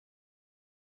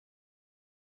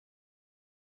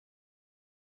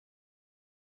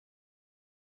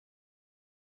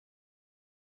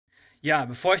Ja,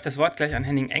 bevor ich das Wort gleich an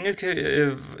Henning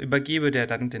Engelke übergebe, der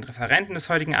dann den Referenten des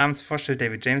heutigen Abends vorstellt,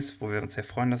 David James, wo wir uns sehr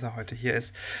freuen, dass er heute hier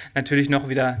ist, natürlich noch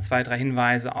wieder 2, 3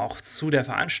 Hinweise auch zu der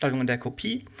Veranstaltung und der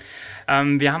Kopie.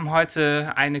 Wir haben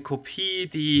heute eine Kopie,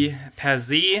 die per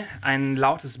se ein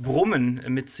lautes Brummen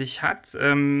mit sich hat,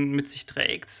 mit sich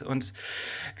trägt. Und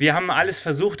wir haben alles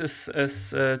versucht,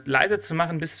 es leise zu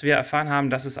machen, bis wir erfahren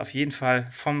haben, dass es auf jeden Fall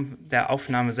von der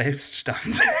Aufnahme selbst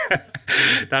stammt.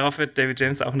 Darauf wird David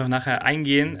James auch noch nachher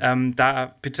eingehen.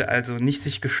 Da bitte also nicht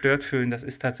sich gestört fühlen. Das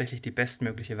ist tatsächlich die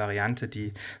bestmögliche Variante,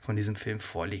 die von diesem Film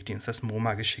vorliegt, die uns das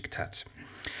MoMA geschickt hat.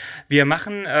 Wir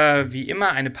machen wie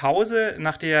immer eine Pause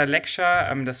nach der Lecture.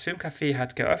 Das Filmcafé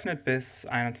hat geöffnet bis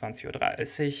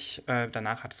 21:30 Uhr.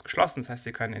 Danach hat es geschlossen. Das heißt,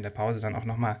 Sie können in der Pause dann auch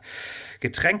nochmal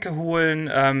Getränke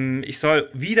holen. Ich soll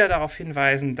wieder darauf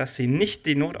hinweisen, dass Sie nicht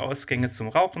die Notausgänge zum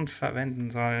Rauchen verwenden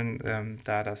sollen,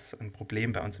 da das ein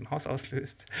Problem bei uns im Haus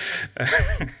auslöst.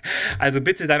 Also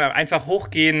bitte dann einfach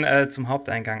hochgehen zum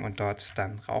Haupteingang und dort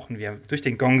dann rauchen wir. Durch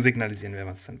den Gong signalisieren wir,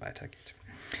 was dann weitergeht.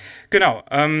 Genau.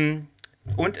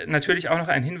 Und natürlich auch noch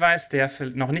ein Hinweis, der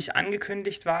noch nicht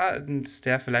angekündigt war und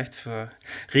der vielleicht für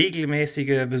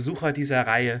regelmäßige Besucher dieser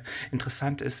Reihe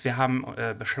interessant ist. Wir haben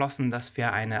beschlossen, dass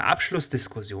wir eine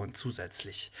Abschlussdiskussion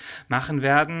zusätzlich machen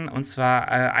werden, und zwar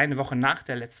eine Woche nach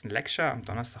der letzten Lecture, am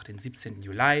Donnerstag, den 17.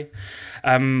 Juli,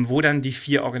 wo dann die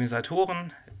 4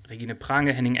 Organisatoren, Regine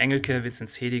Prange, Henning Engelke,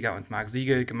 Vinzenz Hediger und Marc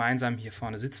Siegel, gemeinsam hier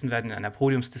vorne sitzen werden in einer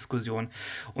Podiumsdiskussion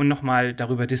und nochmal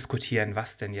darüber diskutieren,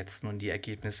 was denn jetzt nun die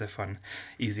Ergebnisse von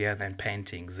Easier Than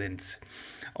Painting sind.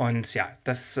 Und ja,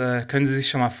 das können Sie sich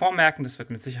schon mal vormerken, das wird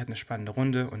mit Sicherheit eine spannende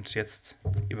Runde, und jetzt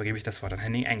übergebe ich das Wort an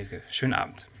Henning Engelke. Schönen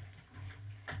Abend.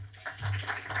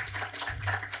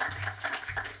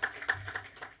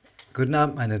 Guten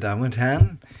Abend, meine Damen und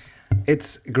Herren.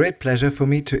 It's a great pleasure for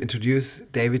me to introduce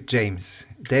David James.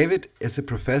 David is a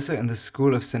professor in the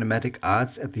School of Cinematic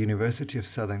Arts at the University of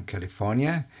Southern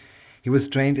California. He was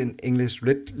trained in English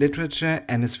literature,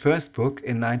 and his first book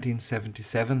in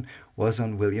 1977 was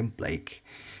on William Blake.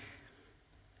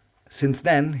 Since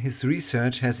then, his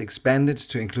research has expanded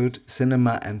to include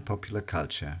cinema and popular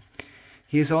culture.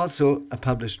 He is also a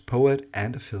published poet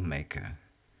and a filmmaker.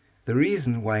 The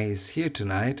reason why he is here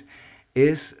tonight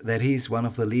is that he is one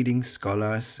of the leading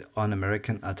scholars on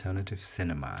American alternative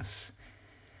cinemas.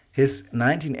 His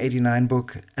 1989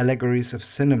 book, Allegories of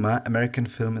Cinema, American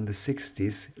Film in the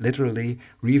 60s, literally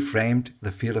reframed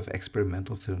the field of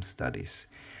experimental film studies.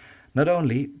 Not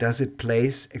only does it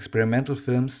place experimental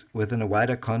films within a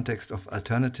wider context of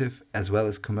alternative as well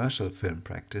as commercial film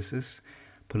practices,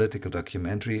 political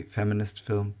documentary, feminist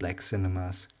film, black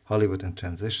cinemas, Hollywood in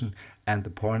transition, and the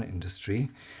porn industry,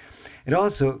 it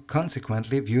also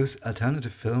consequently views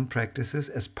alternative film practices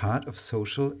as part of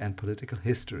social and political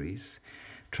histories,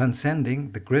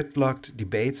 transcending the gridlocked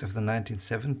debates of the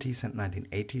 1970s and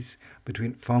 1980s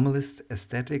between formalist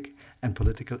aesthetic and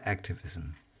political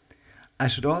activism. I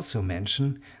should also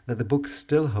mention that the book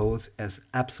still holds as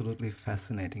absolutely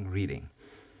fascinating reading.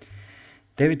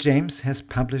 David James has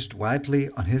published widely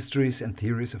on histories and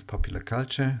theories of popular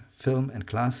culture, film and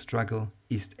class struggle,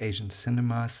 East Asian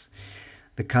cinemas,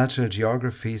 the cultural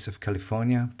geographies of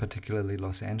California, particularly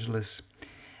Los Angeles,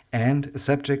 and a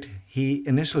subject he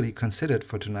initially considered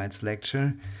for tonight's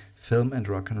lecture, film and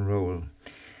rock and roll.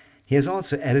 He has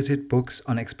also edited books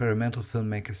on experimental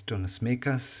filmmakers Jonas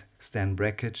Mekas, Stan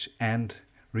Brakhage, and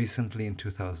recently in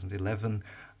 2011,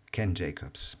 Ken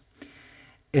Jacobs.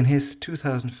 In his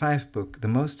 2005 book, The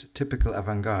Most Typical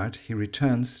Avantgarde, he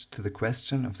returns to the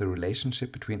question of the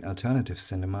relationship between alternative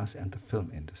cinemas and the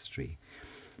film industry.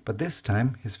 But this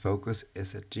time his focus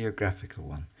is a geographical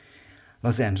one.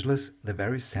 Los Angeles, the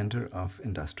very center of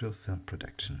industrial film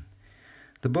production.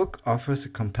 The book offers a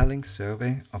compelling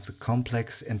survey of the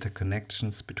complex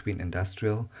interconnections between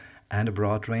industrial and a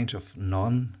broad range of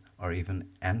non- or even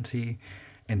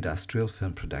anti-industrial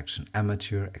film production,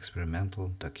 amateur, experimental,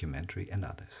 documentary, and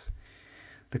others.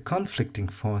 The conflicting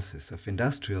forces of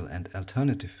industrial and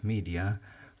alternative media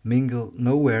mingle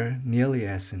nowhere nearly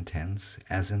as intense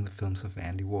as in the films of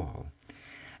Andy Warhol.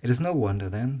 It is no wonder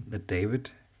then that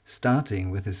David, starting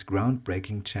with his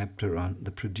groundbreaking chapter on the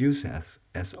producer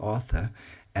as author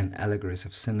and allegories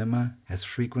of cinema, has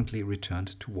frequently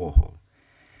returned to Warhol.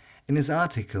 In his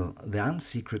article, The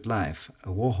Unsecret Life, a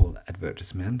Warhol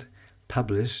advertisement,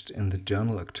 published in the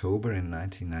journal October in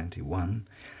 1991,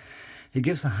 he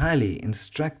gives a highly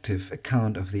instructive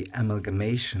account of the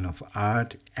amalgamation of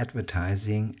art,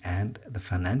 advertising, and the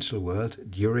financial world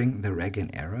during the Reagan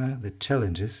era that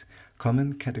challenges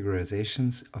common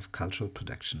categorizations of cultural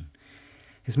production.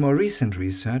 His more recent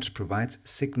research provides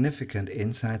significant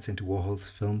insights into Warhol's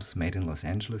films made in Los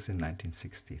Angeles in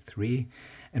 1963,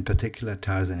 in particular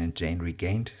Tarzan and Jane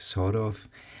Regained, sort of,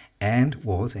 and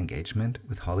Warhol's engagement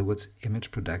with Hollywood's image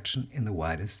production in the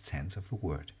widest sense of the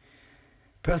word.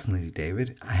 Personally,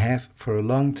 David, I have for a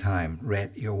long time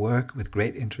read your work with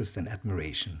great interest and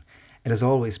admiration. It has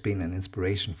always been an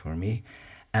inspiration for me,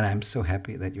 and I'm so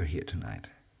happy that you're here tonight.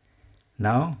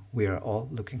 Now, we are all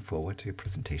looking forward to your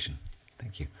presentation.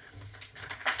 Thank you.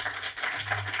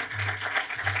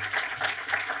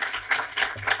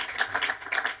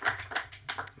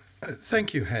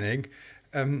 Thank you, Henning.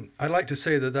 I'd like to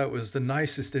say that that was the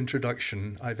nicest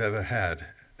introduction I've ever had.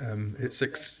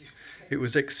 It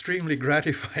was extremely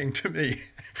gratifying to me,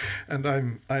 and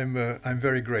I'm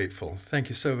very grateful. Thank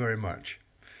you so very much.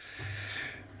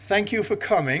 Thank you for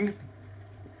coming.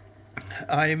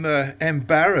 I'm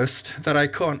embarrassed that I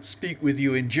can't speak with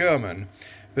you in German,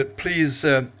 but please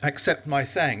accept my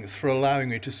thanks for allowing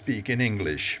me to speak in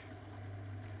English.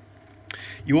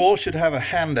 You all should have a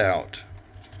handout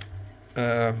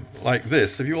like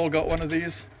this. Have you all got one of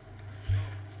these?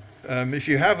 If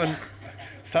you haven't,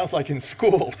 sounds like in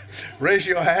school. Raise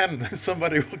your hand,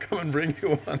 somebody will come and bring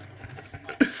you one,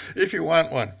 if you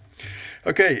want one.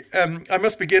 Okay, I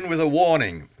must begin with a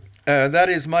warning. That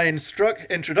is, my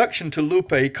introduction to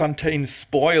Lupe contains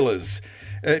spoilers.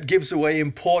 It gives away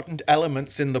important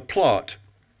elements in the plot.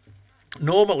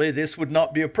 Normally, this would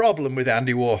not be a problem with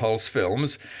Andy Warhol's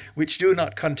films, which do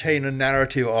not contain a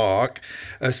narrative arc,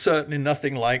 certainly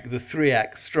nothing like the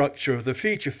three-act structure of the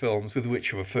feature films with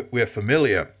which we're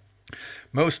familiar.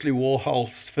 Mostly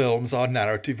Warhol's films are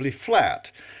narratively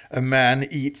flat. A man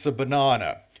eats a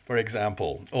banana, for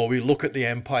example, or we look at the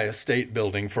Empire State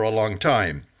Building for a long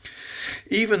time.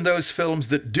 Even those films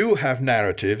that do have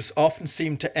narratives often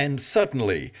seem to end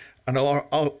suddenly and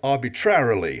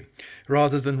arbitrarily,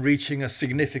 rather than reaching a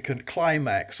significant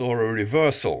climax or a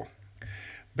reversal.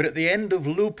 But at the end of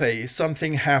Lupe,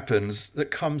 something happens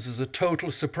that comes as a total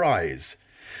surprise,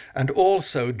 and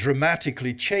also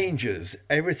dramatically changes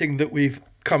everything that we've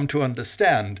come to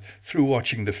understand through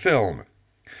watching the film.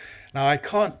 Now, I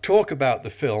can't talk about the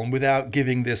film without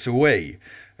giving this away,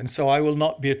 and so I will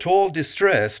not be at all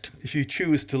distressed if you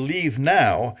choose to leave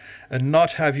now and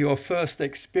not have your first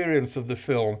experience of the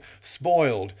film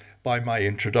spoiled by my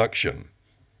introduction.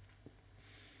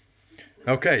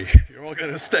 Okay, you're all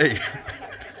going to stay.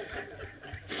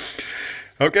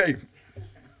 Okay.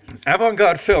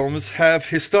 Avant-garde films have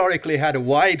historically had a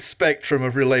wide spectrum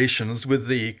of relations with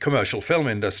the commercial film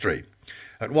industry.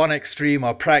 At one extreme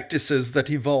are practices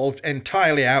that evolved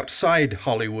entirely outside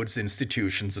Hollywood's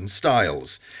institutions and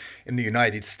styles. In the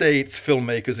United States,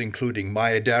 filmmakers including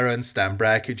Maya Deren, Stan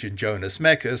Brakhage, and Jonas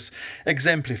Mekas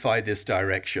exemplify this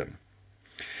direction.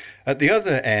 At the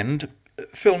other end,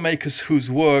 filmmakers whose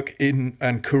work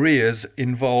and careers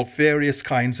involve various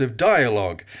kinds of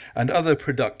dialogue and other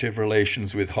productive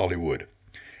relations with Hollywood.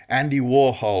 Andy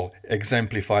Warhol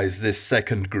exemplifies this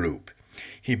second group.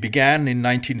 He began in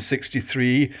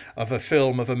 1963 of a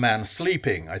film of a man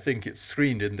sleeping. I think it's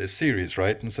screened in this series,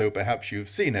 right? And so perhaps you've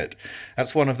seen it.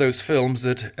 That's one of those films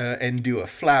that endure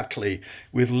flatly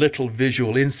with little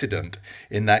visual incident,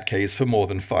 in that case for more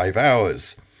than 5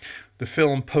 hours. The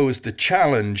film posed a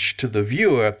challenge to the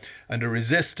viewer and a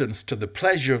resistance to the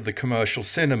pleasure of the commercial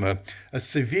cinema as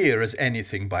severe as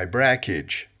anything by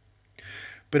Brakhage.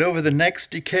 But over the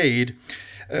next decade,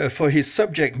 for his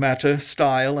subject matter,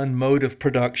 style, and mode of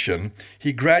production,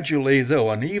 he gradually, though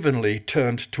unevenly,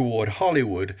 turned toward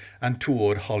Hollywood and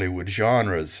toward Hollywood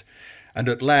genres. And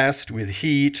at last, with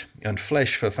Heat and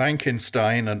Flesh for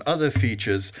Frankenstein and other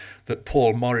features that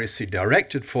Paul Morrissey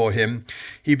directed for him,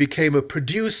 he became a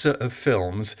producer of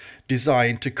films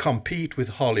designed to compete with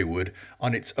Hollywood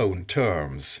on its own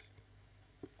terms.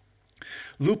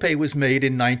 Lupe was made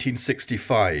in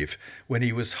 1965, when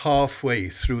he was halfway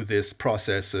through this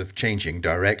process of changing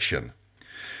direction.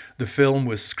 The film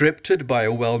was scripted by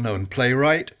a well-known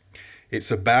playwright. It's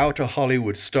about a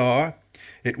Hollywood star.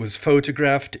 It was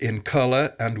photographed in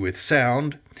color and with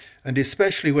sound, and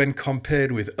especially when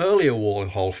compared with earlier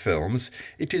Warhol films,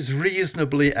 it is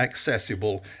reasonably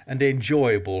accessible and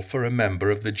enjoyable for a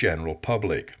member of the general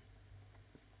public.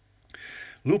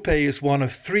 Lupe is one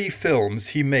of 3 films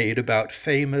he made about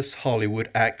famous Hollywood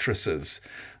actresses,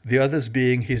 the others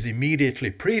being his immediately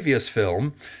previous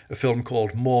film, a film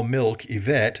called More Milk,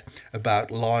 Yvette, about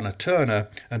Lana Turner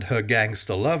and her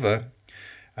gangster lover,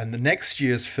 and the next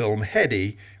year's film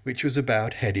Hedy, which was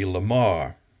about Hedy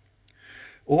Lamarr.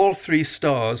 All 3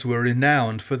 stars were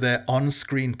renowned for their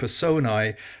on-screen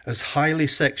personae as highly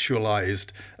sexualized,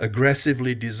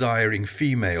 aggressively desiring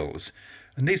females,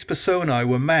 And these personae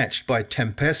were matched by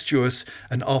tempestuous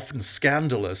and often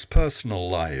scandalous personal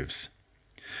lives.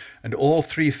 And all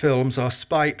three films are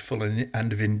spiteful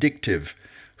and vindictive,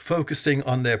 focusing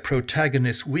on their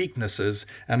protagonists' weaknesses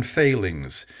and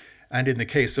failings, and in the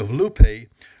case of Lupe,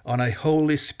 on a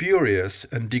wholly spurious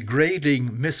and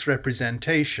degrading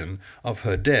misrepresentation of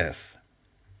her death.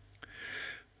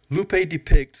 Lupe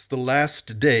depicts the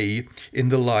last day in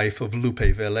the life of Lupe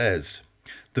Vélez,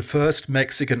 the first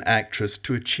Mexican actress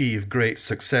to achieve great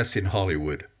success in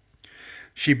Hollywood.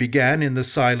 She began in the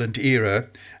silent era,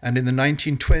 and in the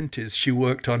 1920s she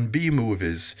worked on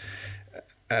B-movies,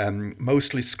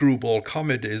 mostly screwball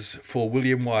comedies for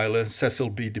William Wyler, Cecil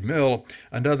B. DeMille,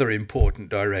 and other important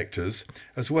directors,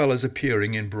 as well as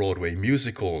appearing in Broadway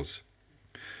musicals.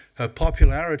 Her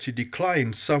popularity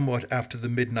declined somewhat after the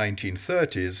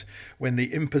mid-1930s, when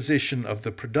the imposition of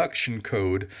the production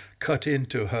code cut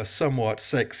into her somewhat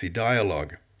sexy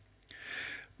dialogue.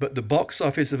 But the box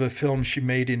office of a film she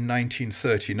made in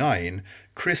 1939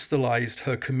 crystallized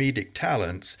her comedic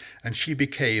talents, and she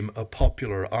became a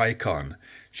popular icon.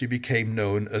 She became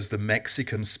known as the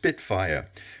Mexican Spitfire,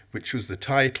 which was the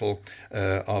title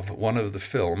of one of the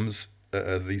films,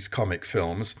 these comic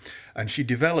films, and she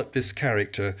developed this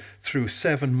character through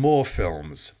 7 more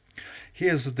films.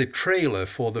 Here's the trailer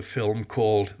for the film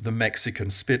called The Mexican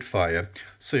Spitfire,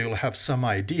 so you'll have some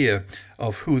idea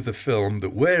of who the film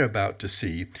that we're about to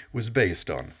see was based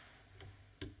on.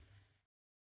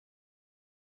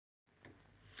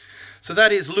 So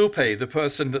that is Lupe, the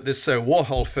person that this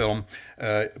Warhol film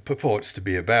purports to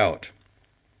be about.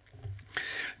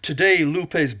 Today,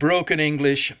 Lupe's broken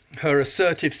English, her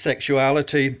assertive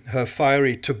sexuality, her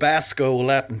fiery Tabasco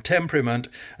Latin temperament,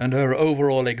 and her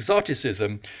overall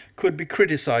exoticism could be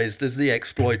criticized as the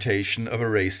exploitation of a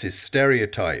racist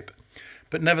stereotype.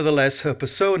 But nevertheless, her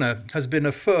persona has been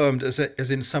affirmed as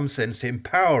in some sense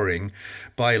empowering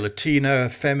by Latina,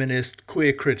 feminist,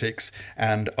 queer critics,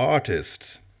 and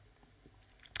artists.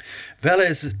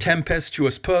 Vélez's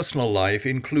tempestuous personal life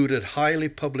included highly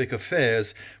public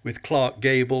affairs with Clark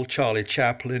Gable, Charlie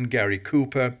Chaplin, Gary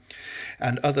Cooper,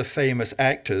 and other famous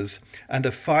actors, and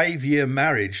a 5-year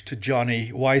marriage to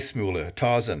Johnny Weissmuller,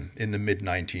 Tarzan, in the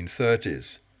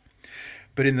mid-1930s.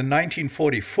 But in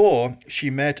 1944,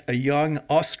 she met a young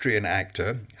Austrian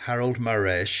actor, Harold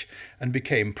Maresch, and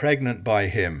became pregnant by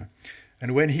him.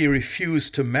 And when he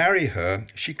refused to marry her,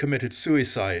 she committed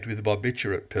suicide with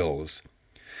barbiturate pills.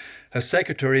 Her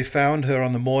secretary found her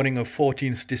on the morning of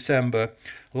 14th December,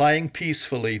 lying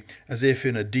peacefully as if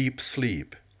in a deep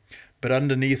sleep. But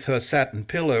underneath her satin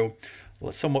pillow,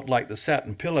 somewhat like the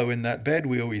satin pillow in that bed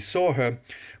where we saw her,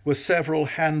 were several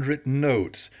handwritten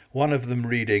notes, one of them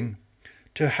reading,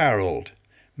 "To Harold,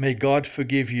 may God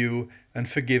forgive you and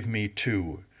forgive me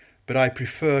too. But I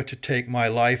prefer to take my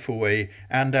life away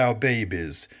and our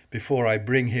babies before I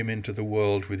bring him into the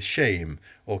world with shame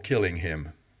or killing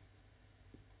him."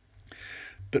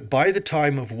 But by the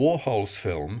time of Warhol's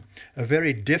film, a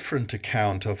very different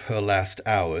account of her last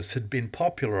hours had been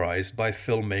popularized by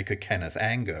filmmaker Kenneth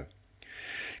Anger.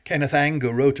 Kenneth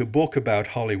Anger wrote a book about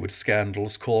Hollywood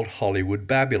scandals called Hollywood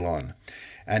Babylon,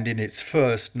 and in its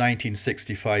first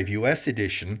 1965 US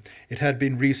edition, it had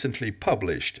been recently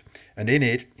published, and in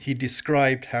it he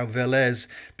described how Vélez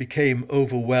became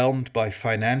overwhelmed by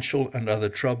financial and other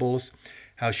troubles,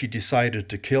 how she decided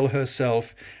to kill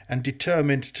herself, and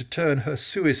determined to turn her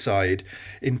suicide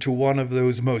into one of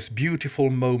those most beautiful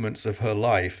moments of her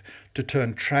life, to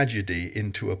turn tragedy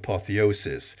into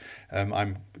apotheosis.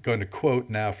 I'm going to quote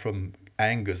now from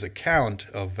Anger's account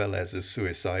of Vélez's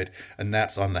suicide, and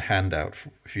that's on the handout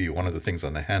for you, one of the things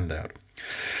on the handout.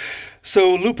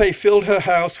 So Lupe filled her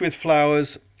house with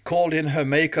flowers, called in her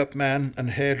makeup man and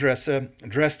hairdresser,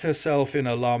 dressed herself in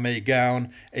a lame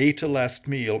gown, ate a last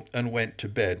meal, and went to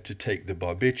bed to take the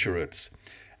barbiturates.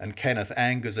 And Kenneth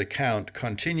Anger's account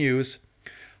continues,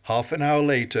 "Half an hour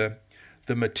later,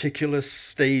 the meticulous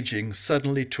staging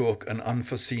suddenly took an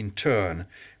unforeseen turn,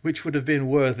 which would have been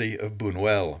worthy of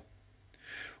Buñuel.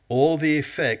 All the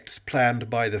effects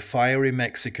planned by the fiery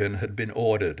Mexican had been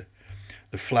ordered.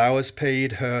 The flowers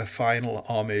paid her final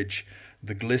homage,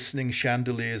 the glistening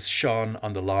chandeliers shone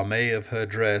on the lame of her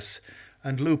dress,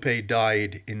 and Lupe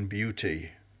died in beauty.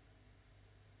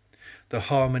 The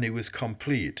harmony was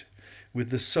complete, with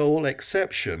the sole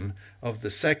exception of the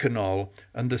seconal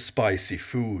and the spicy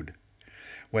food,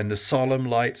 when the solemn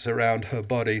lights around her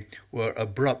body were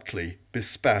abruptly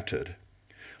bespattered.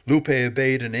 Lupe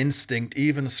obeyed an instinct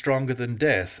even stronger than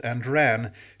death and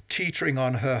ran, teetering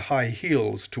on her high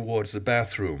heels, towards the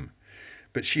bathroom.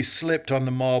 But she slipped on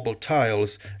the marble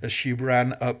tiles as she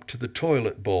ran up to the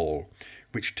toilet bowl,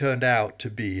 which turned out to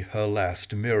be her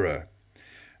last mirror.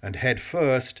 And head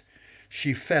first,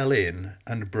 she fell in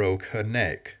and broke her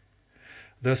neck.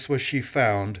 Thus was she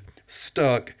found,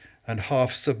 stuck and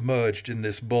half submerged in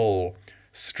this bowl,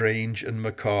 strange and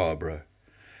macabre.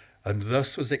 And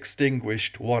thus was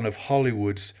extinguished one of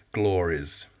Hollywood's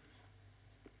glories.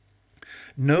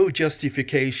 No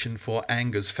justification for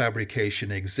Anger's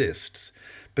fabrication exists,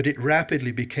 but it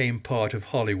rapidly became part of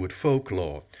Hollywood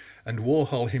folklore, and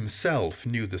Warhol himself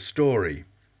knew the story.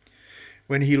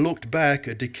 When he looked back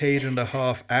a decade and a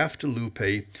half after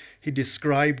Lupe, he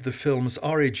described the film's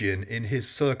origin in his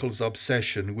circle's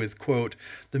obsession with, quote,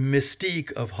 the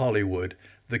mystique of Hollywood,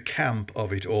 the camp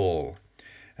of it all.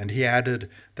 And he added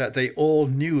that they all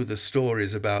knew the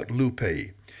stories about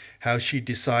Lupe, how she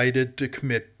decided to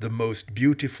commit the most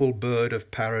beautiful bird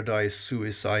of paradise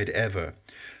suicide ever,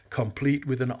 complete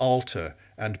with an altar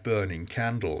and burning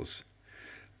candles.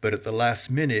 But at the last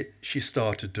minute she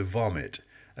started to vomit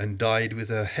and died with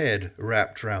her head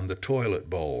wrapped round the toilet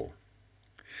bowl.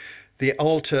 The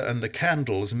altar and the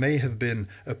candles may have been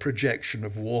a projection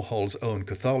of Warhol's own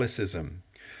Catholicism,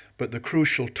 but the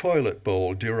crucial toilet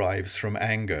bowl derives from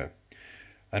Anger,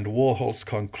 and Warhol's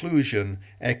conclusion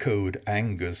echoed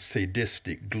Anger's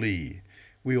sadistic glee.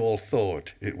 We all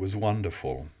thought it was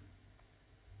wonderful.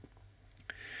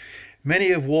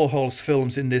 Many of Warhol's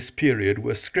films in this period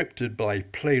were scripted by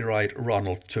playwright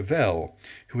Ronald Tavel,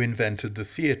 who invented the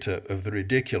theatre of the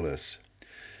ridiculous.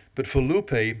 But for Lupe,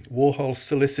 Warhol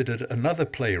solicited another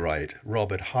playwright,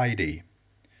 Robert Heide.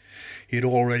 He had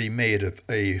already made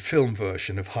a film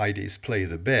version of Heide's play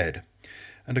The Bed,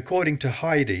 and according to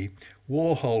Heide,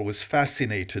 Warhol was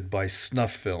fascinated by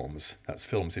snuff films. That's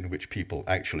films in which people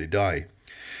actually die.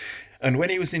 And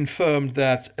when he was informed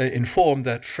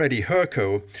that Freddie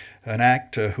Herco, an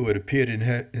actor who had appeared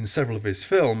in several of his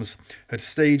films, had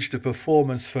staged a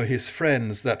performance for his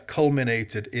friends that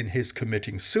culminated in his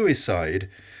committing suicide,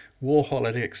 Warhol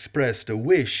had expressed a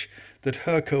wish that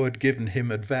Herco had given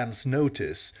him advance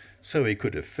notice so he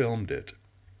could have filmed it.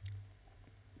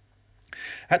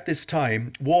 At this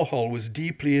time, Warhol was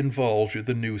deeply involved with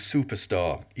the new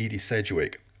superstar, Edie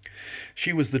Sedgwick.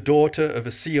 She was the daughter of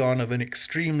a scion of an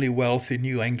extremely wealthy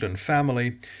New England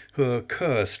family who were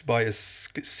cursed by a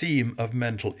scheme of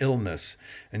mental illness,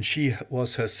 and she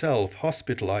was herself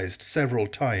hospitalized several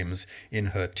times in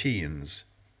her teens.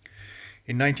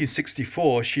 In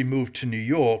 1964, she moved to New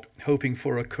York, hoping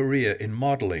for a career in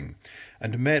modeling,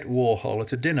 and met Warhol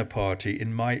at a dinner party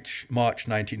in March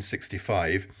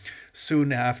 1965,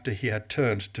 soon after he had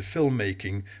turned to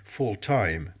filmmaking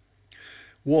full-time.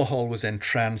 Warhol was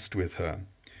entranced with her.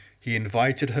 He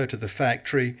invited her to the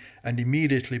factory and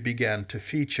immediately began to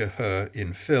feature her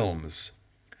in films.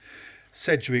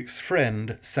 Sedgwick's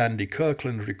friend, Sandy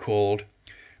Kirkland, recalled,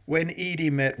 "When Edie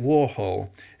met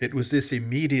Warhol, it was this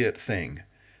immediate thing.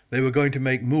 They were going to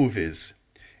make movies.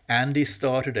 Andy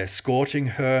started escorting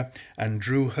her and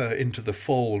drew her into the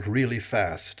fold really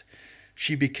fast.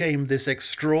 She became this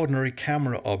extraordinary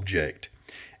camera object.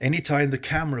 Anytime the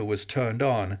camera was turned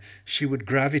on, she would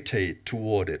gravitate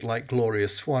toward it like Gloria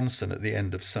Swanson at the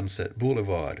end of Sunset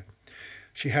Boulevard.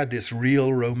 She had this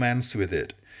real romance with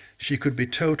it. She could be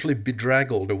totally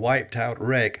bedraggled, a wiped-out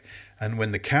wreck, and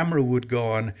when the camera would go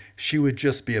on, she would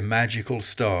just be a magical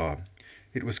star.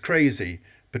 It was crazy,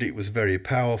 but it was very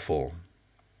powerful."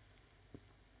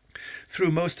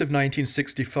 Through most of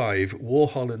 1965,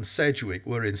 Warhol and Sedgwick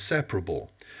were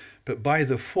inseparable. But by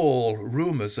the fall,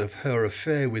 rumors of her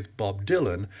affair with Bob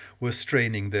Dylan were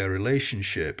straining their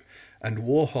relationship, and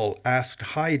Warhol asked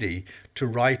Heide to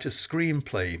write a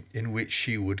screenplay in which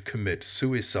she would commit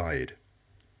suicide.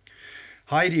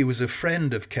 Heide was a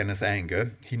friend of Kenneth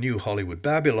Anger. He knew Hollywood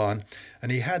Babylon,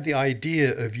 and he had the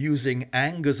idea of using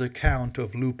Anger's account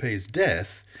of Lupe's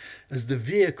death as the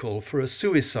vehicle for a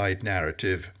suicide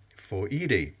narrative for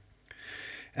Edie.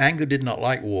 Anger did not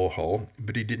like Warhol,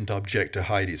 but he didn't object to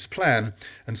Heide's plan,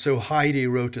 and so Heide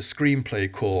wrote a screenplay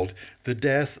called The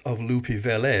Death of Lupe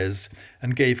Vélez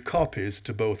and gave copies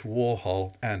to both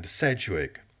Warhol and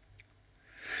Sedgwick.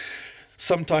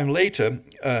 Sometime later,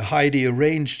 Heide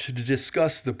arranged to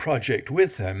discuss the project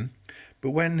with him, but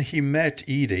when he met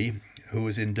Edie, who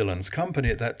was in Dylan's company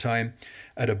at that time,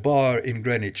 at a bar in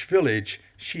Greenwich Village,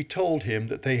 she told him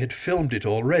that they had filmed it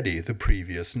already the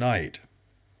previous night.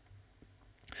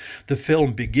 The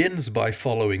film begins by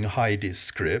following Heide's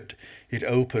script. It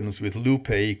opens with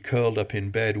Lupe curled up in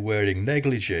bed wearing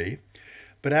negligee,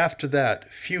 but after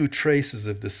that, few traces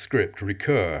of the script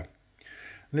recur.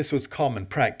 This was common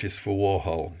practice for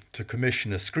Warhol, to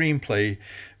commission a screenplay,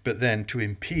 but then to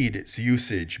impede its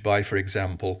usage by, for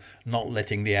example, not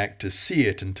letting the actors see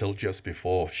it until just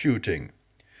before shooting.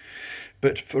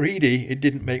 But for Edie, it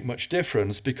didn't make much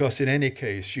difference because in any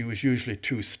case, she was usually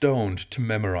too stoned to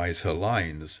memorize her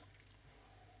lines.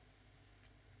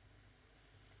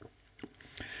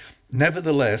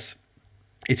 Nevertheless,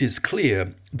 it is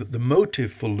clear that the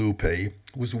motive for Lupe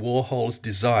was Warhol's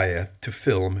desire to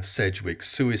film Sedgwick's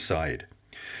suicide.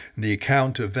 The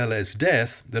account of Vélez's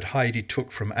death that Heidi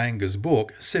took from Anger's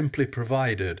book simply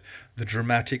provided the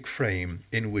dramatic frame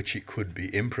in which it could be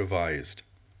improvised.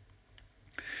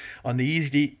 On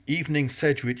the evening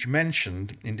Sedgwick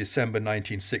mentioned in December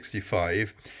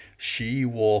 1965, she,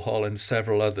 Warhol and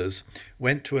several others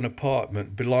went to an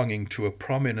apartment belonging to a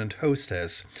prominent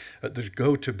hostess at the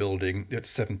Gotha building at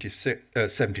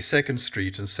 72nd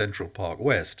Street and Central Park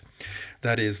West.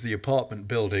 That is the apartment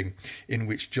building in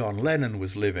which John Lennon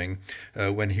was living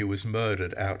when he was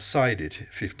murdered outside it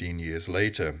 15 years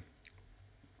later.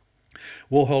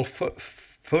 Warhol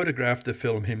photographed the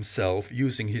film himself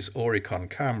using his Oricon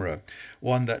camera,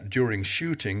 one that during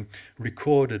shooting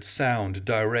recorded sound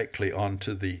directly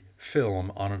onto the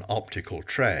film on an optical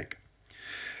track.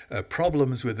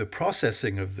 Problems with the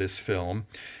processing of this film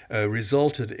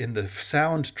resulted in the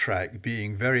soundtrack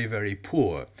being very, very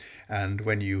poor. And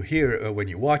when you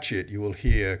watch it, you will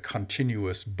hear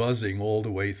continuous buzzing all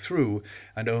the way through,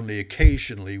 and only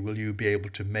occasionally will you be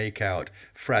able to make out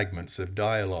fragments of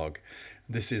dialogue.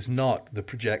 This is not the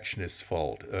projectionist's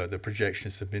fault. The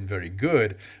projectionists have been very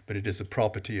good, but it is a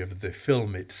property of the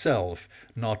film itself,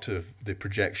 not of the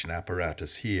projection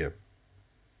apparatus here.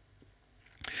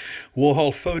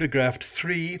 Warhol photographed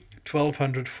 3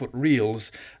 1200-foot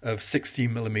reels of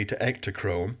 16mm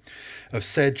Ektachrome of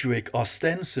Sedgwick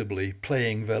ostensibly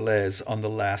playing Vélez on the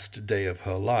last day of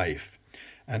her life,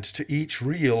 and to each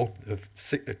reel of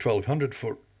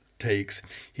 1200-foot takes,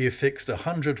 he affixed a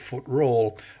 100-foot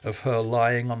roll of her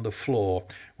lying on the floor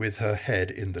with her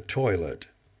head in the toilet.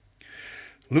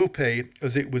 Lupe,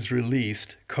 as it was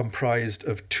released, comprised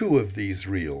of 2 of these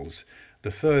reels. The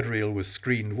third reel was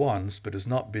screened once, but has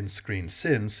not been screened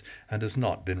since and has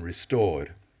not been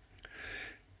restored.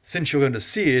 Since you're going to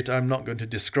see it, I'm not going to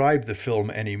describe the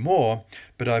film anymore,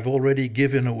 but I've already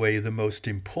given away the most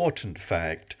important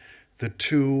fact: the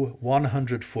 2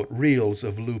 100-foot reels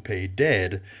of Lupe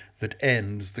dead that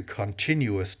ends the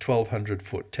continuous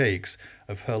 1200-foot takes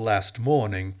of her last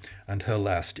morning and her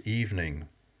last evening.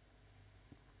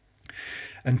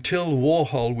 Until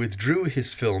Warhol withdrew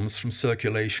his films from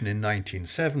circulation in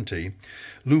 1970,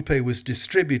 Lupe was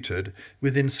distributed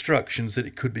with instructions that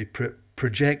it could be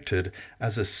projected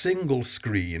as a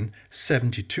single-screen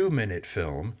 72-minute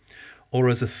film or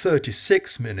as a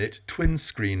 36-minute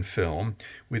twin-screen film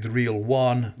with reel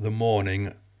 1, the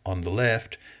morning, on the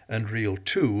left, and reel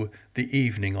 2, the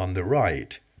evening, on the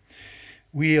right.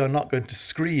 We are not going to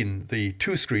screen the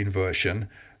 2-screen version,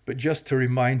 but just to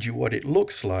remind you what it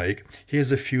looks like,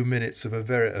 here's a few minutes of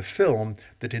a film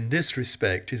that in this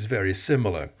respect is very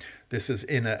similar. This is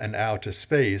Inner and Outer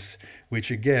Space, which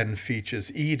again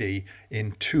features Edie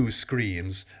in 2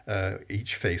 screens,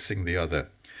 each facing the other.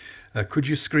 Could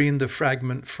you screen the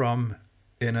fragment from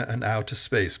Inner and Outer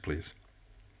Space, please?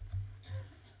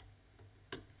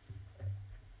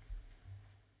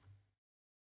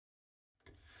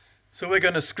 So we're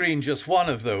going to screen just one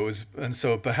of those, and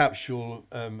so perhaps you'll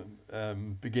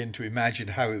begin to imagine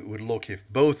how it would look if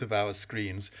both of our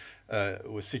screens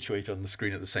were situated on the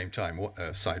screen at the same time,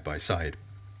 side by side.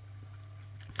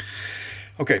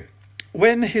 Okay.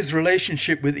 When his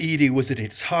relationship with Edie was at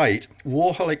its height,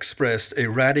 Warhol expressed a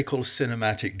radical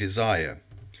cinematic desire.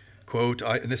 Quote,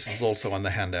 and this is also on the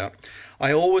handout,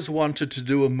 "I always wanted to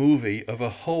do a movie of a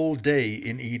whole day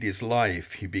in Edie's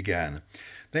life," he began.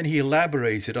 Then he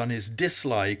elaborated on his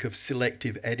dislike of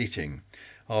selective editing,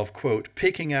 of, quote,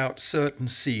 "picking out certain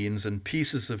scenes and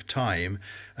pieces of time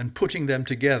and putting them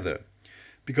together,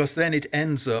 because then it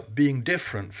ends up being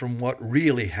different from what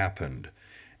really happened.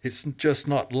 It's just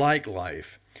not like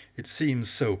life. It seems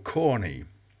so corny."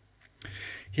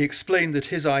 He explained that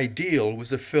his ideal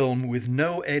was a film with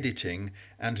no editing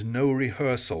and no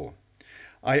rehearsal.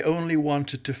 "I only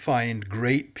wanted to find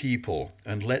great people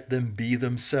and let them be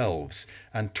themselves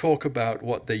and talk about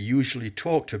what they usually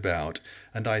talked about,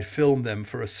 and I'd film them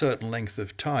for a certain length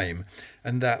of time,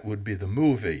 and that would be the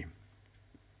movie."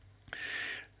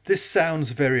 This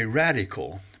sounds very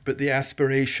radical, but the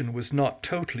aspiration was not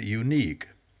totally unique.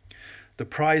 The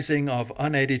prizing of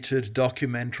unedited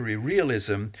documentary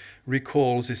realism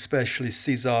recalls especially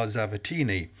Cesare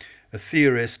Zavattini, a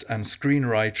theorist and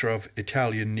screenwriter of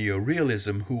Italian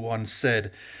neorealism, who once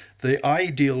said, "The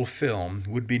ideal film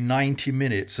would be 90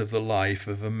 minutes of the life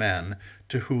of a man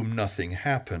to whom nothing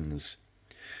happens."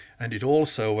 and it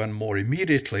also, and more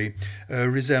immediately,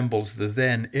 resembles the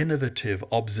then innovative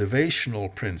observational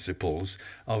principles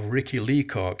of Ricky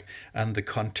Leacock and the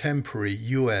contemporary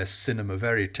US cinema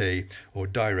verite, or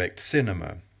direct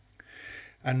cinema.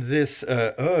 And this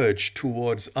urge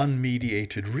towards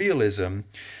unmediated realism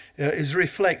is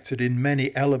reflected in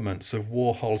many elements of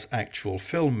Warhol's actual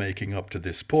filmmaking up to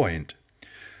this point.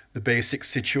 The basic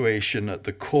situation at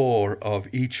the core of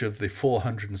each of the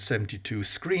 472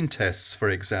 screen tests, for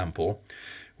example,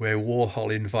 where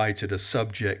Warhol invited a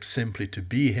subject simply to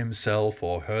be himself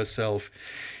or herself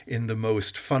in the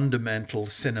most fundamental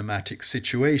cinematic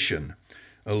situation,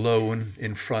 alone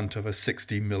in front of a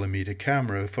 60mm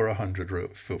camera for a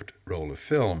 100-foot roll of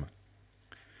film.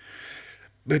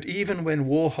 But even when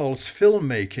Warhol's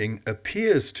filmmaking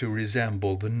appears to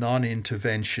resemble the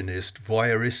non-interventionist,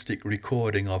 voyeuristic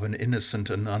recording of an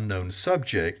innocent and unknown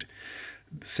subject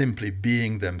simply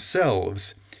being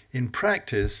themselves, in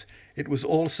practice it was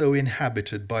also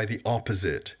inhabited by the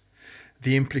opposite,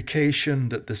 the implication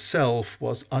that the self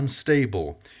was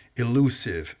unstable,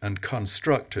 elusive and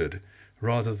constructed,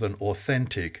 rather than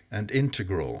authentic and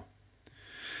integral.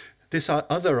 This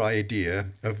other idea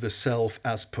of the self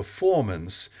as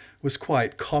performance was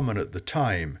quite common at the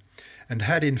time, and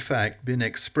had in fact been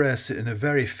expressed in a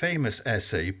very famous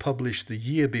essay published the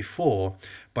year before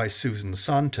by Susan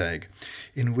Sontag,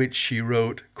 in which she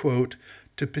wrote, quote,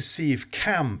 "To perceive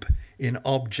camp in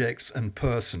objects and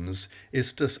persons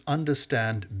is to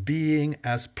understand being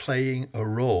as playing a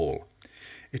role.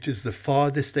 It is the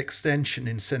farthest extension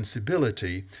in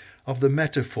sensibility of the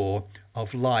metaphor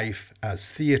of life as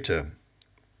theatre."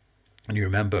 And you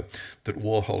remember that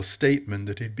Warhol's statement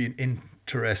that he'd been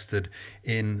interested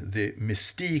in the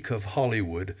mystique of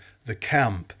Hollywood, the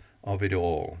camp of it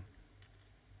all.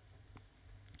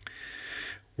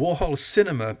 Warhol's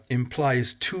cinema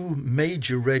implies two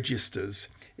major registers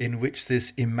in which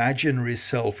this imaginary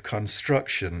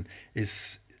self-construction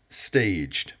is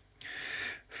staged.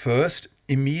 First,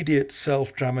 immediate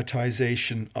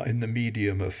self-dramatization in the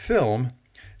medium of film,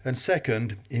 and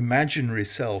second, imaginary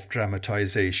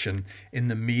self-dramatization in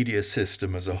the media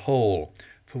system as a whole,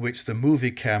 for which the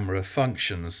movie camera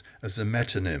functions as a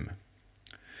metonym.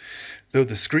 Though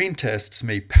the screen tests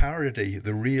may parody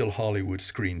the real Hollywood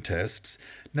screen tests,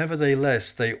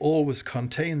 nevertheless they always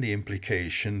contain the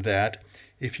implication that,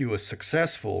 if you were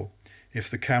successful, if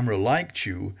the camera liked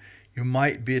you, you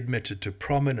might be admitted to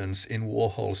prominence in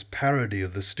Warhol's parody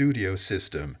of the studio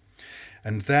system,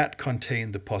 and that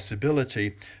contained the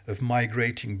possibility of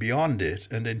migrating beyond it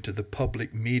and into the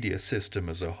public media system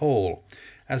as a whole,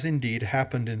 as indeed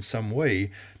happened in some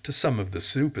way to some of the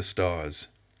superstars.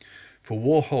 For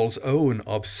Warhol's own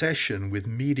obsession with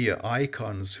media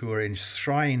icons who are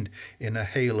enshrined in a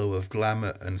halo of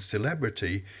glamour and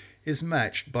celebrity is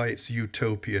matched by its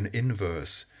utopian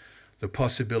inverse, the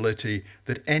possibility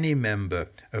that any member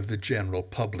of the general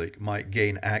public might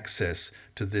gain access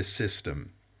to this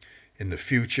system. In the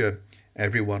future,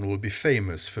 everyone will be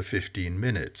famous for 15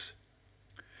 minutes.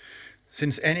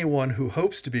 Since anyone who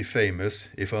hopes to be famous,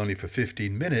 if only for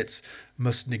 15 minutes,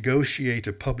 must negotiate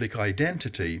a public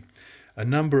identity, a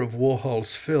number of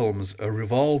Warhol's films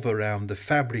revolve around the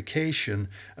fabrication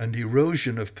and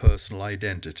erosion of personal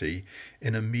identity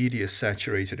in a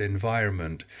media-saturated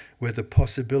environment where the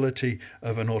possibility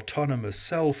of an autonomous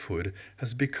selfhood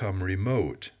has become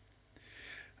remote.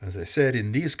 As I said,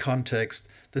 in these contexts,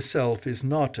 the self is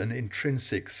not an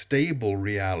intrinsic, stable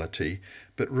reality,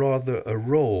 but rather a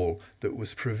role that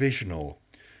was provisional,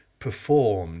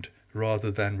 performed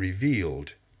rather than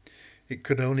revealed. It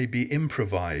could only be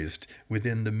improvised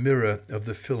within the mirror of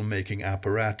the filmmaking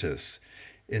apparatus,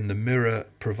 in the mirror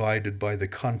provided by the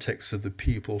context of the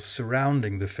people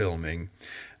surrounding the filming,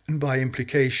 and by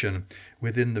implication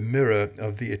within the mirror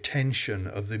of the attention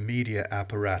of the media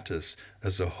apparatus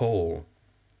as a whole.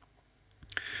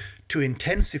 To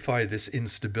intensify this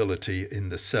instability in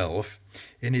the self,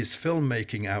 in his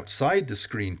filmmaking outside the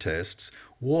screen tests,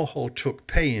 Warhol took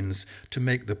pains to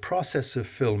make the process of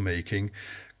filmmaking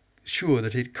sure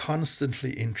that it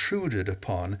constantly intruded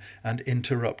upon and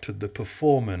interrupted the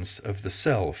performance of the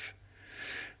self.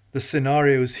 The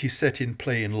scenarios he set in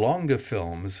play in longer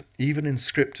films, even in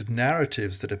scripted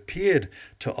narratives that appeared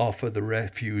to offer the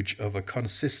refuge of a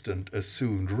consistent,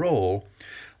 assumed role,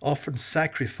 often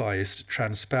sacrificed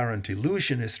transparent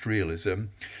illusionist realism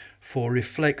for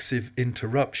reflexive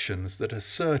interruptions that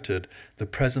asserted the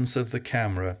presence of the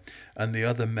camera and the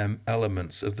other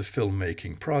elements of the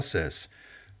filmmaking process,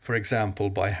 for example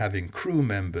by having crew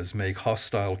members make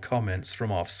hostile comments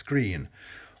from off-screen,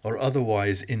 or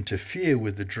otherwise interfere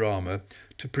with the drama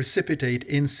to precipitate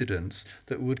incidents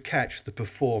that would catch the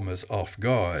performers off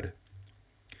guard.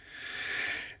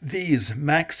 These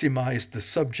maximized the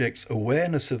subject's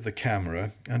awareness of the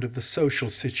camera and of the social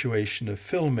situation of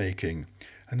filmmaking,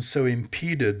 and so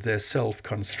impeded their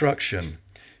self-construction,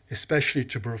 especially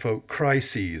to provoke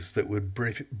crises that would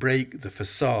break the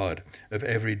facade of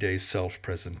everyday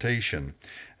self-presentation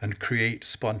and create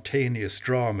spontaneous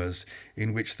dramas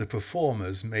in which the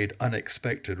performers made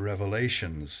unexpected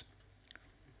revelations.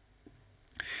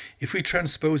 If we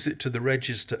transpose it to the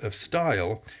register of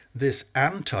style, this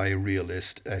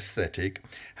anti-realist aesthetic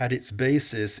had its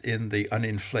basis in the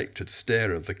uninflected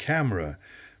stare of the camera,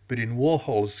 but in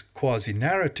Warhol's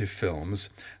quasi-narrative films,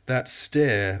 that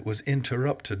stare was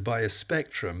interrupted by a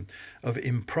spectrum of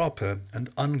improper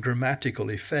and ungrammatical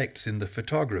effects in the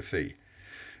photography.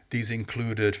 These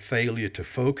included failure to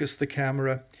focus the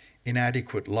camera,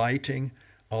 inadequate lighting,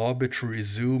 arbitrary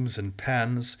zooms and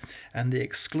pans, and the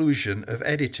exclusion of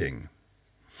editing.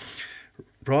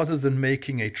 Rather than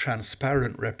making a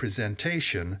transparent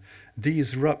representation,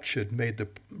 these ruptures made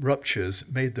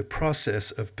the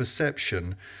process of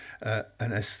perception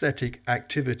an aesthetic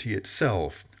activity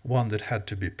itself, one that had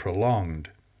to be prolonged.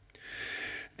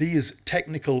 These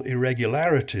technical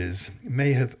irregularities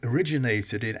may have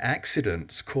originated in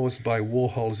accidents caused by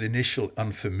Warhol's initial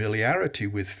unfamiliarity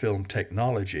with film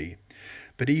technology,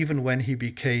 but even when he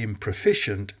became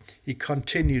proficient, he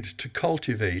continued to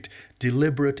cultivate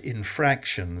deliberate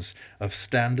infractions of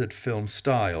standard film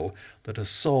style that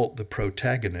assault the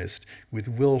protagonist with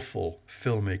willful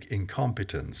filmic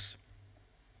incompetence.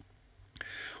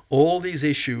 All these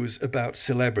issues about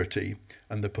celebrity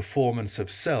and the performance of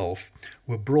self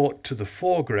were brought to the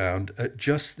foreground at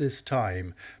just this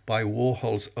time by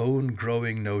Warhol's own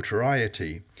growing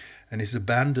notoriety and his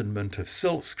abandonment of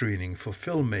silk screening for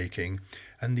filmmaking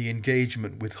and the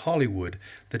engagement with Hollywood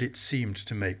that it seemed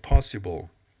to make possible.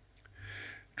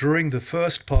 During the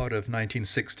first part of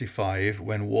 1965,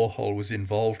 when Warhol was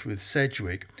involved with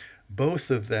Sedgwick,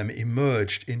 both of them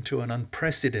emerged into an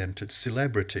unprecedented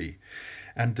celebrity,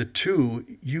 and the two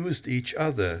used each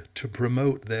other to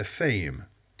promote their fame.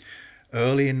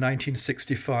 Early in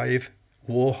 1965,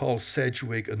 Warhol,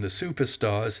 Sedgwick, and the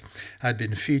Superstars had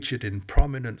been featured in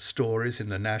prominent stories in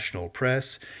the national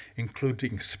press,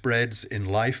 including spreads in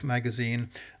Life magazine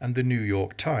and the New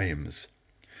York Times.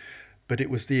 But it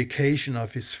was the occasion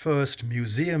of his first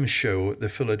museum show at the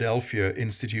Philadelphia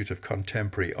Institute of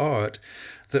Contemporary Art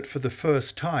that for the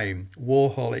first time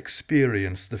Warhol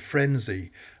experienced the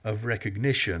frenzy of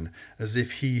recognition as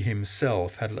if he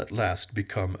himself had at last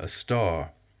become a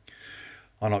star.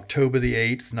 On October the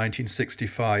 8th,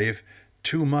 1965,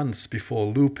 2 months before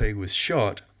Lupe was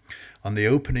shot, on the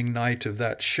opening night of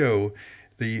that show,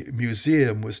 the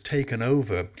museum was taken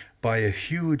over by a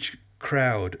huge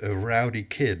crowd of rowdy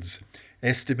kids,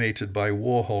 estimated by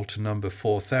Warhol to number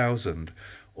 4,000,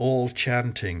 all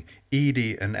chanting,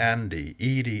 "Edie and Andy,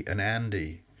 Edie and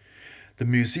Andy." The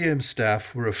museum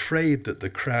staff were afraid that the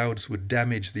crowds would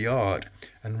damage the art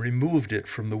and removed it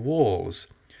from the walls,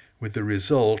 with the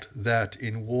result that,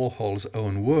 in Warhol's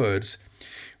own words,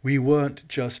 "We weren't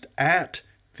just at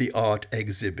the art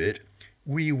exhibit,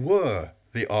 we were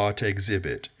the art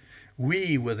exhibit.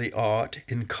 We were the art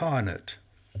incarnate."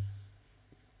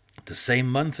 The same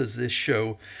month as this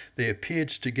show, they appeared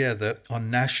together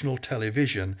on national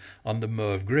television on the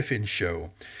Merv Griffin Show,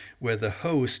 where the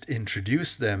host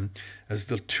introduced them as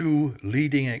the two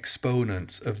leading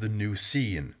exponents of the new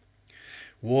scene.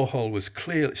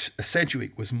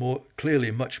 Sedgwick was clearly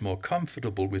much more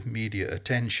comfortable with media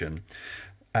attention,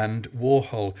 and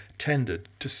Warhol tended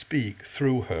to speak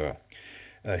through her.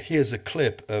 Here's a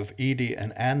clip of Edie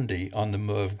and Andy on the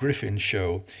Merv Griffin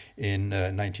Show in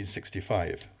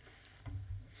 1965.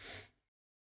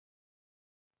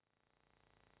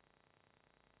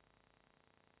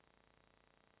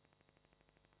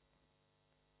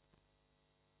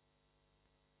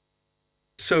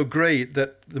 So great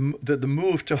that the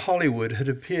move to Hollywood had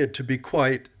appeared to be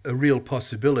quite a real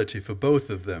possibility for both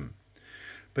of them.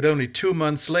 But only 2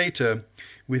 months later,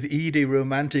 with Edie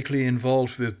romantically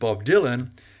involved with Bob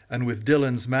Dylan, and with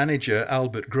Dylan's manager,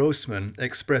 Albert Grossman,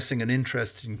 expressing an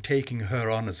interest in taking her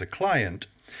on as a client,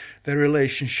 their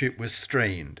relationship was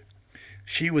strained.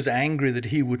 She was angry that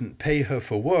he wouldn't pay her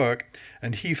for work,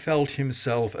 and he felt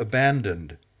himself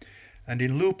abandoned. And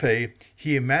in Lupe,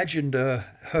 he imagined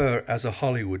her as a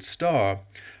Hollywood star,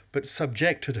 but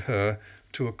subjected her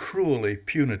to a cruelly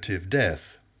punitive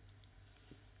death.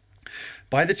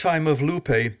 By the time of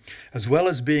Lupe, as well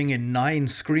as being in 9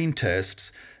 screen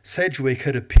tests, Sedgwick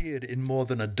had appeared in more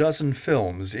than a dozen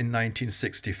films in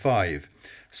 1965,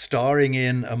 starring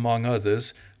in, among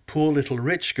others, Poor Little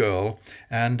Rich Girl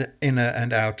and Inner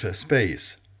and Outer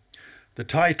Space. The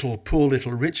title, Poor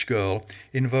Little Rich Girl,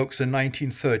 invokes a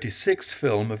 1936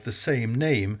 film of the same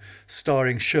name,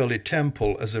 starring Shirley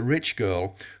Temple as a rich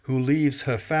girl who leaves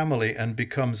her family and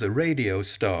becomes a radio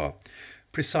star,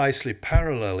 precisely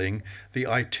paralleling the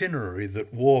itinerary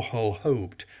that Warhol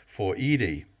hoped for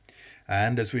Edie.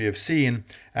 And as we have seen,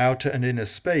 Outer and Inner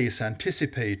Space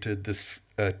anticipated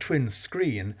the twin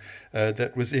screen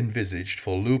that was envisaged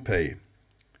for Lupe.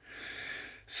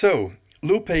 So,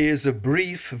 Lupe is a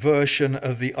brief version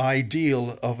of the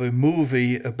ideal of a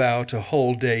movie about a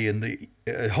whole day in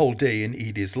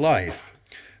Edie's life,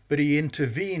 but he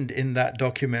intervened in that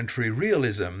documentary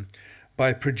realism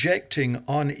by projecting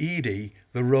on Edie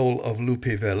the role of Lupe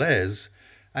Vélez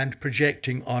and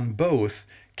projecting on both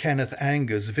Kenneth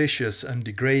Anger's vicious and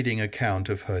degrading account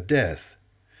of her death.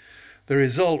 The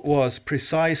result was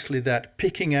precisely that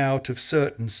picking out of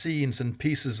certain scenes and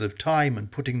pieces of time and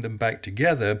putting them back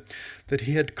together that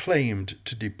he had claimed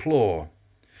to deplore.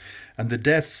 And the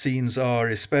death scenes are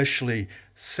especially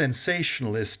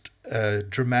sensationalist,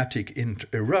 dramatic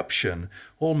eruption,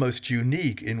 almost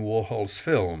unique in Warhol's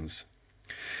films.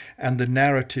 And the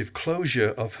narrative closure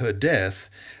of her death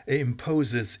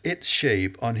imposes its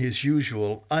shape on his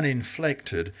usual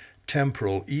uninflected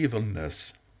temporal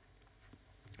evenness.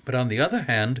 But on the other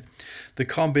hand, the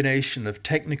combination of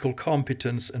technical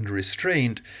competence and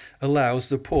restraint allows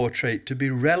the portrait to be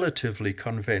relatively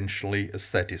conventionally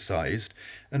aestheticized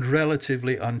and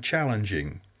relatively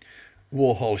unchallenging.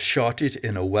 Warhol shot it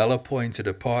in a well-appointed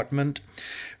apartment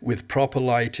with proper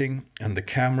lighting, and the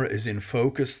camera is in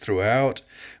focus throughout,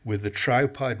 with the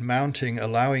tripod mounting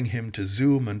allowing him to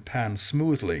zoom and pan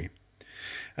smoothly.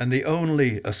 And the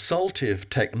only assaultive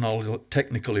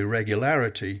technical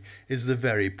irregularity is the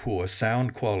very poor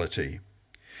sound quality.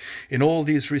 In all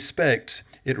these respects,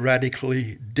 it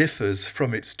radically differs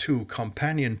from its two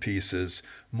companion pieces,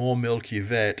 More Milk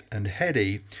Yvette and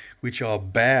Hetty, which are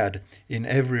bad in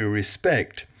every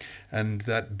respect, and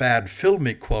that bad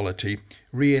filmic quality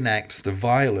reenacts the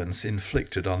violence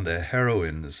inflicted on their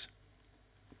heroines.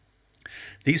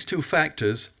 These two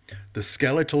factors, the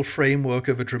skeletal framework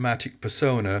of a dramatic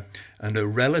persona and a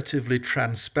relatively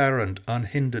transparent,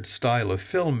 unhindered style of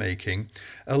filmmaking,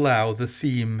 allow the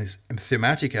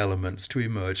thematic elements to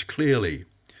emerge clearly.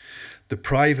 The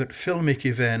private filmic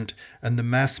event and the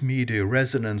mass media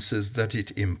resonances that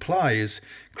it implies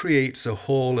creates a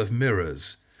hall of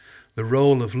mirrors. The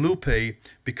role of Lupe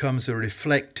becomes a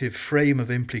reflective frame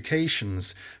of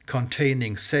implications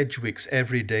containing Sedgwick's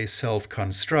everyday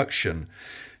self-construction,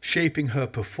 shaping her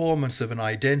performance of an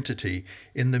identity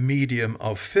in the medium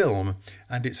of film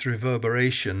and its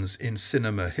reverberations in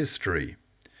cinema history.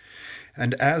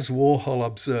 And as Warhol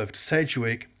observed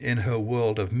Sedgwick in her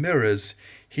world of mirrors,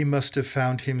 he must have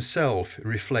found himself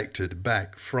reflected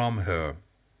back from her.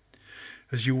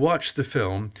 As you watch the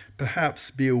film,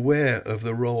 perhaps be aware of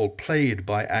the role played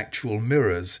by actual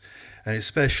mirrors, and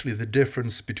especially the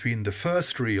difference between the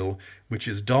first reel, which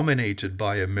is dominated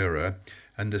by a mirror,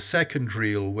 and the second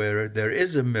reel where there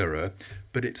is a mirror,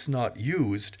 but it's not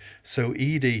used, so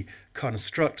Edie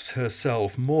constructs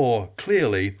herself more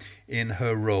clearly in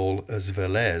her role as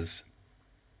Vélez.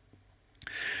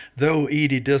 Though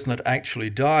Edie does not actually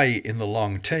die in the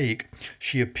long take,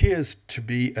 she appears to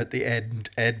be at the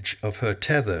edge of her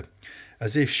tether,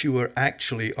 as if she were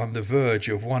actually on the verge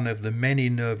of one of the many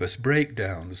nervous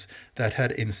breakdowns that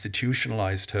had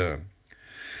institutionalized her.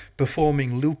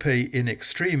 Performing Lupe in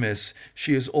extremis,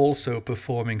 she is also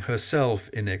performing herself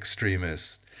in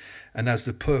extremis. And as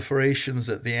the perforations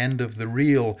at the end of the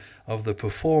reel of the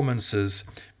performances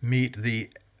meet the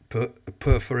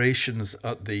perforations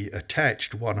at the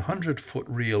attached 100-foot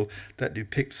reel that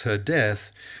depicts her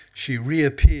death, she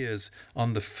reappears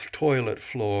on the toilet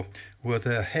floor with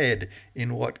her head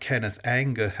in what Kenneth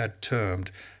Anger had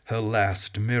termed her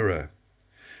last mirror.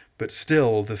 But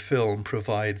still the film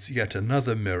provides yet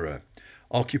another mirror.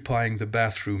 Occupying the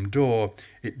bathroom door,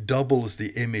 it doubles the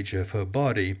image of her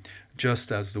body,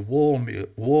 just as the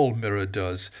wall mirror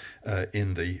does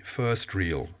in the first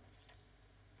reel.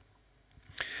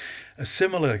 A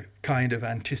similar kind of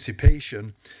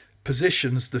anticipation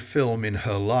positions the film in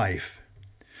her life.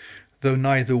 Though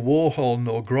neither Warhol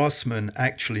nor Grossman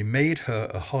actually made her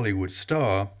a Hollywood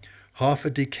star, half a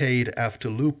decade after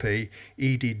Lupe,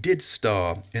 Edie did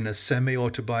star in a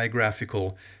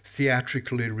semi-autobiographical,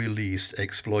 theatrically released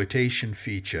exploitation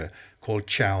feature called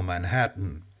Ciao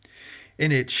Manhattan.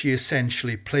 In it, she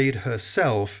essentially played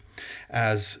herself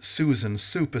as Susan's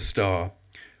superstar,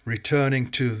 returning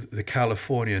to the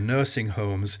California nursing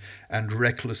homes and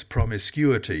reckless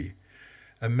promiscuity,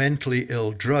 a mentally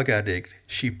ill drug addict,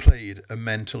 she played a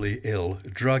mentally ill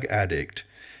drug addict.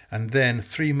 And then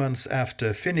 3 months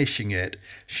after finishing it,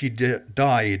 she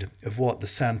died of what the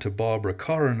Santa Barbara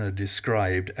coroner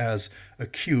described as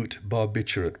acute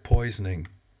barbiturate poisoning.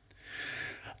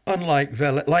 Unlike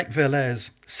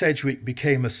Vélez, Sedgwick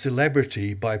became a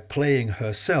celebrity by playing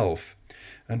herself,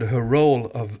 and her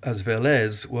role as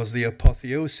Vélez was the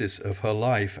apotheosis of her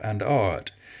life and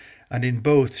art, and in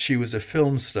both she was a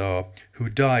film star who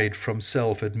died from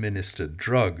self-administered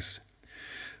drugs.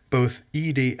 Both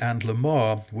Edie and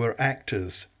Lamar were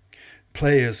actors,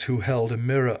 players who held a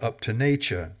mirror up to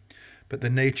nature, but the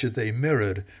nature they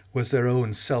mirrored was their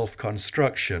own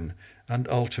self-construction and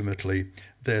ultimately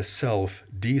their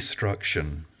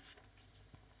self-destruction.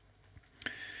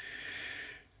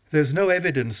 There's no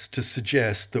evidence to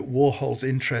suggest that Warhol's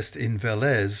interest in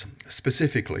Vélez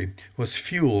specifically was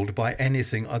fueled by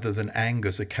anything other than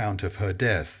Anger's account of her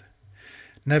death.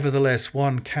 Nevertheless,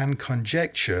 one can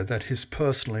conjecture that his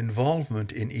personal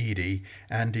involvement in Edie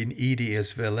and in Edie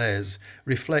as Vélez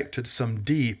reflected some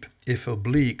deep, if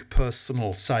oblique,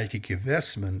 personal psychic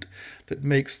investment that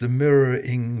makes the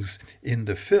mirrorings in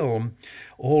the film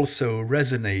also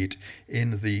resonate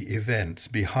in the events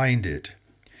behind it.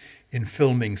 In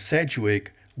filming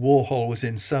Sedgwick, Warhol was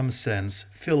in some sense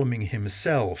filming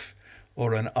himself,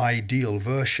 or an ideal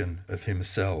version of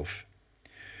himself.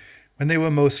 When they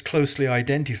were most closely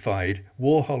identified,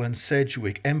 Warhol and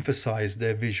Sedgwick emphasized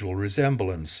their visual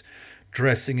resemblance,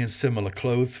 dressing in similar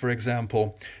clothes, for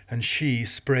example, and she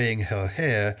spraying her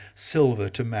hair silver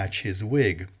to match his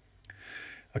wig.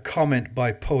 A comment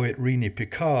by poet René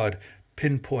Picard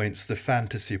pinpoints the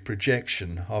fantasy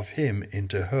projection of him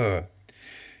into her.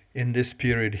 In this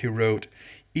period he wrote,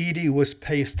 "Edie was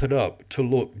pasted up to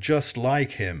look just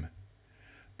like him,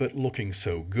 but looking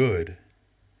so good."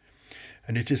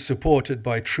 And it is supported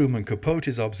by Truman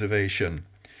Capote's observation,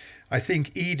 "I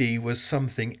think Edie was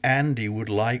something Andy would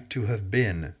like to have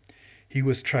been. He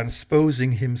was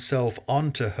transposing himself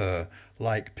onto her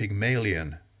like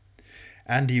Pygmalion.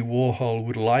 Andy Warhol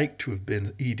would like to have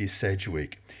been Edie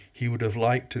Sedgwick. He would have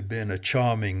liked to have been a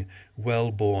charming,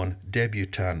 well-born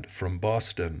debutante from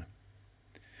Boston."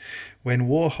 When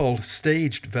Warhol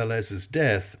staged Vélez's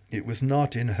death, it was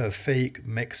not in her fake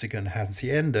Mexican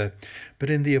hacienda,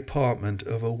 but in the apartment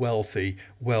of a wealthy,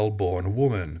 well-born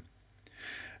woman.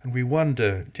 And we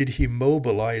wonder, did he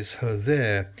mobilize her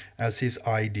there as his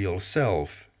ideal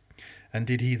self? And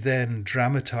did he then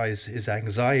dramatize his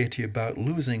anxiety about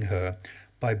losing her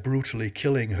by brutally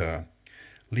killing her,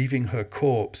 leaving her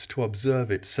corpse to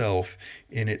observe itself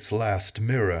in its last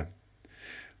mirror?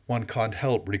 One can't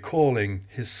help recalling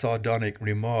his sardonic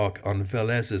remark on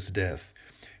Vélez's death.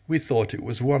 "We thought it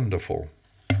was wonderful."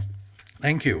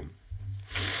 Thank you.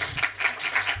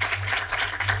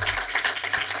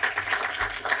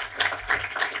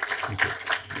 Thank you.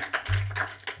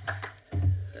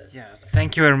 Ja,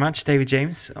 thank you very much, David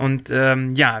James. Und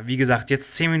ja, wie gesagt,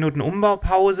 jetzt 10 Minuten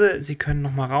Umbaupause. Sie können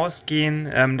noch mal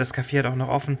rausgehen. Das Café hat auch noch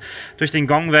offen. Durch den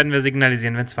Gong werden wir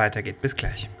signalisieren, wenn es weitergeht. Bis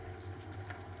gleich.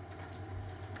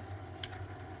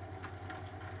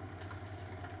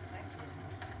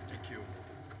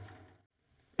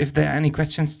 If there are any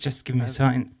questions, just give me a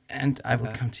sign and I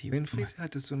will come to you. Winfried,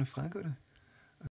 hattest du eine Frage, oder?